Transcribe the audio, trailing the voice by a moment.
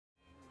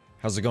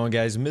How's it going,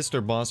 guys?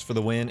 Mr. Boss for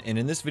the win, and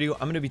in this video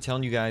I'm going to be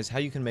telling you guys how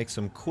you can make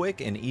some quick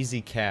and easy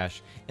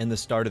cash in the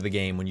start of the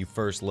game when you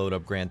first load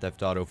up Grand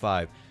Theft Auto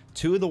 5.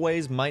 Two of the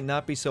ways might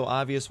not be so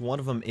obvious, one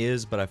of them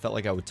is, but I felt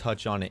like I would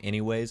touch on it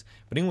anyways.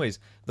 But anyways,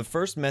 the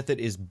first method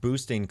is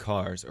boosting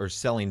cars or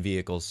selling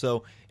vehicles.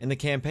 So in the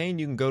campaign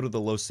you can go to the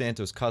Los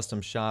Santos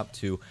custom shop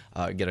to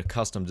get a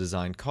custom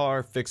designed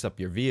car, fix up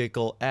your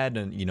vehicle, add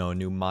a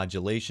new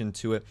modulation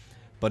to it.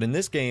 But in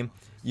this game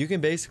you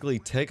can basically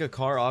take a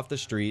car off the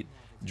street,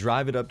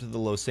 drive it up to the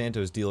Los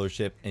Santos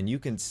dealership, and you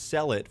can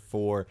sell it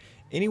for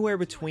anywhere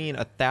between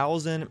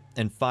 $1,000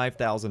 and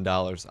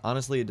 $5,000.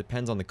 Honestly, it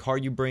depends on the car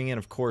you bring in.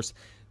 Of course,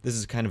 this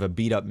is kind of a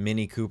beat up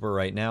Mini Cooper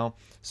right now.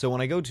 So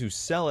when I go to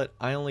sell it,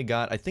 I only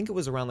got, I think it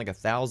was around like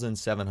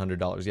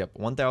 $1,700. Yep,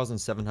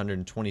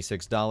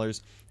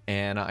 $1,726.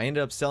 And I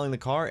ended up selling the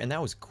car, and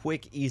that was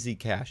quick, easy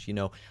cash.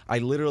 I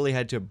literally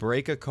had to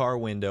break a car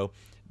window,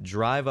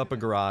 drive up a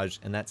garage,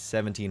 and that's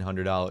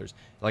 $1,700.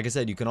 Like I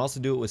said, you can also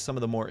do it with some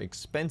of the more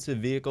expensive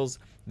vehicles.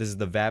 This is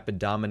the Vapid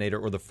Dominator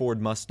or the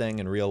Ford Mustang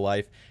in real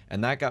life,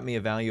 and that got me a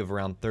value of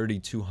around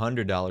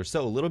 $3,200.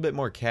 So a little bit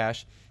more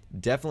cash,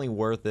 definitely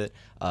worth it.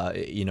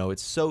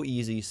 It's so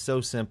easy, so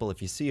simple.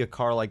 If you see a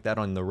car like that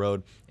on the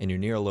road and you're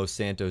near a Los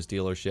Santos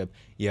dealership,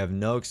 you have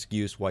no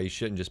excuse why you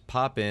shouldn't just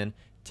pop in,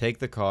 take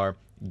the car,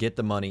 get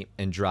the money,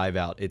 and drive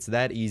out. It's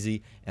that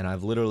easy, and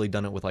I've literally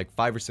done it with like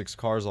 5 or 6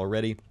 cars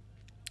already.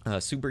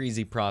 Super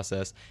easy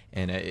process,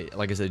 and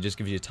like I said, it just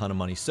gives you a ton of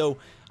money. So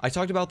I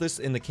talked about this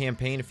in the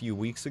campaign a few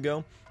weeks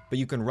ago, but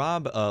you can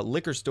rob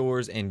liquor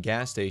stores and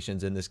gas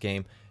stations in this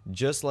game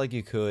just like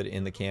you could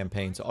in the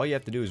campaign. So all you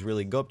have to do is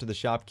really go up to the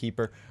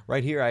shopkeeper.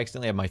 Right here I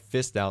accidentally have my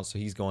fist out, so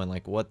he's going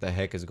like, what the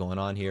heck is going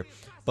on here?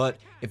 But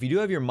if you do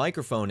have your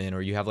microphone in, or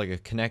you have like a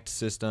Connect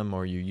system,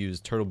 or you use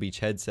Turtle Beach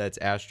headsets,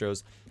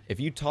 Astros, if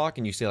you talk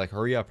and you say like,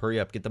 hurry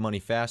up, get the money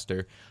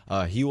faster,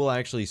 he will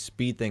actually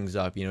speed things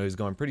up. He's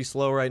going pretty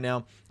slow right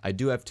now. I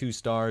do have 2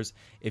 stars.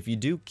 If you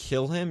do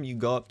kill him, you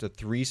go up to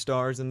 3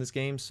 stars in this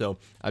game, so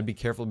I'd be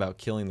careful about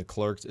killing the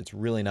clerks. It's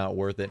really not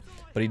worth it,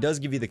 but he does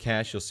give you the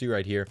cash. You'll see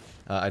right here,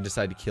 I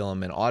decided to kill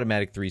him, an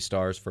automatic 3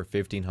 stars for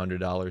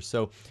 $1,500.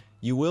 So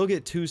you will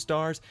get 2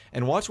 stars,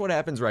 and watch what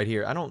happens right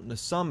here.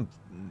 Some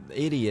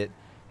idiot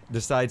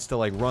decides to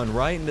like run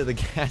right into the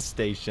gas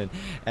station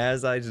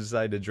as I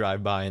decide to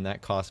drive by, and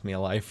that cost me a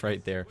life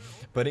right there.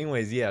 But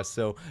anyways, yeah,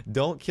 so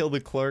don't kill the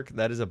clerk.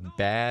 That is a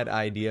bad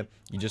idea.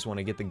 You just want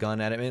to get the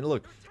gun at him. And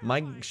look,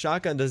 my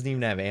shotgun doesn't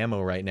even have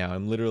ammo right now.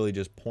 I'm literally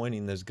just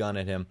pointing this gun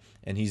at him,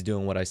 and he's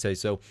doing what I say.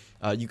 So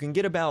you can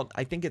get about,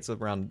 I think it's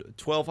around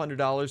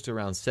 $1,200 to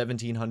around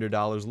 $1,700,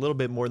 a little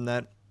bit more than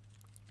that.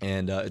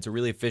 And it's a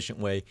really efficient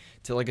way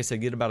to, like I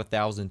said, get about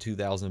 $1,000,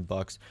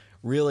 $2,000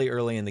 really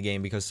early in the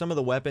game, because some of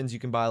the weapons you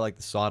can buy, like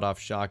the sawed-off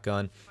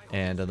shotgun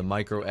and the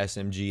micro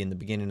SMG in the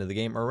beginning of the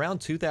game, are around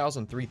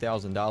 $2,000,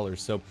 $3,000.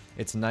 So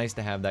it's nice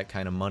to have that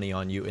kind of money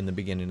on you in the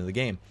beginning of the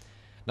game.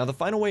 Now, the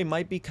final way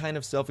might be kind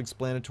of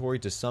self-explanatory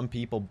to some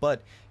people,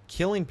 but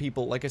killing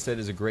people, like I said,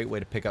 is a great way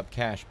to pick up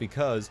cash,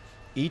 because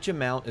each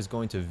amount is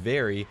going to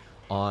vary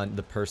on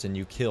the person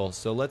you kill.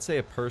 So let's say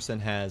a person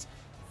has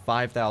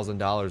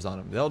 $5,000 on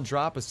them. They'll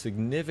drop a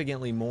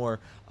significantly more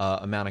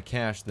amount of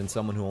cash than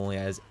someone who only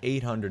has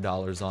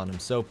 $800 on them.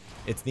 So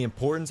it's the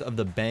importance of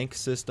the bank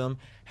system,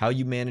 how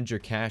you manage your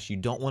cash. You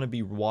don't want to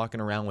be walking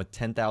around with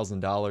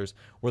 $10,000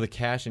 or the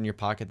cash in your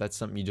pocket. That's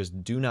something you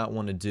just do not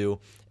want to do,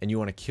 and you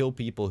want to kill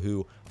people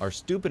who are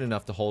stupid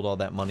enough to hold all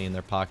that money in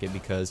their pocket,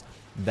 because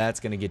that's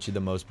going to get you the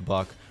most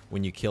buck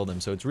when you kill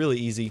them. So it's really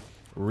easy,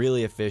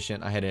 really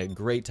efficient. I had a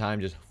great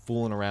time just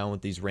fooling around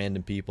with these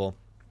random people,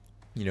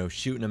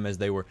 shooting them as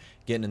they were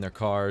getting in their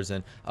cars.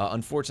 And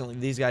unfortunately,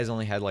 these guys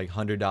only had like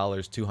 $100,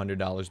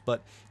 $200.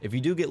 But if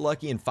you do get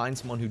lucky and find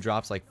someone who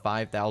drops like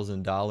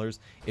 $5,000,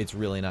 it's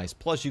really nice.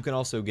 Plus, you can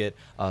also get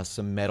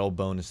some medal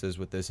bonuses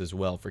with this as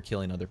well for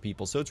killing other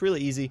people. So it's really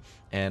easy,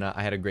 and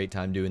I had a great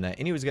time doing that.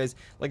 Anyways, guys,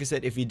 like I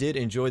said, if you did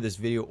enjoy this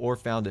video or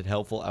found it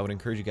helpful, I would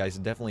encourage you guys to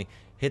definitely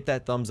hit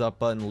that thumbs up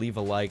button, leave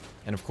a like,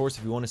 and of course,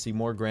 if you want to see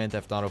more Grand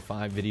Theft Auto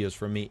 5 videos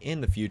from me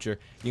in the future,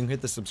 you can hit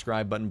the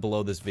subscribe button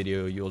below this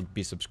video. You'll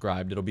be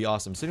subscribed. It'll be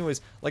awesome. So anyways,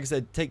 like I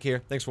said, take care,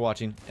 thanks for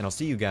watching, and I'll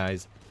see you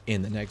guys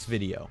in the next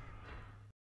video.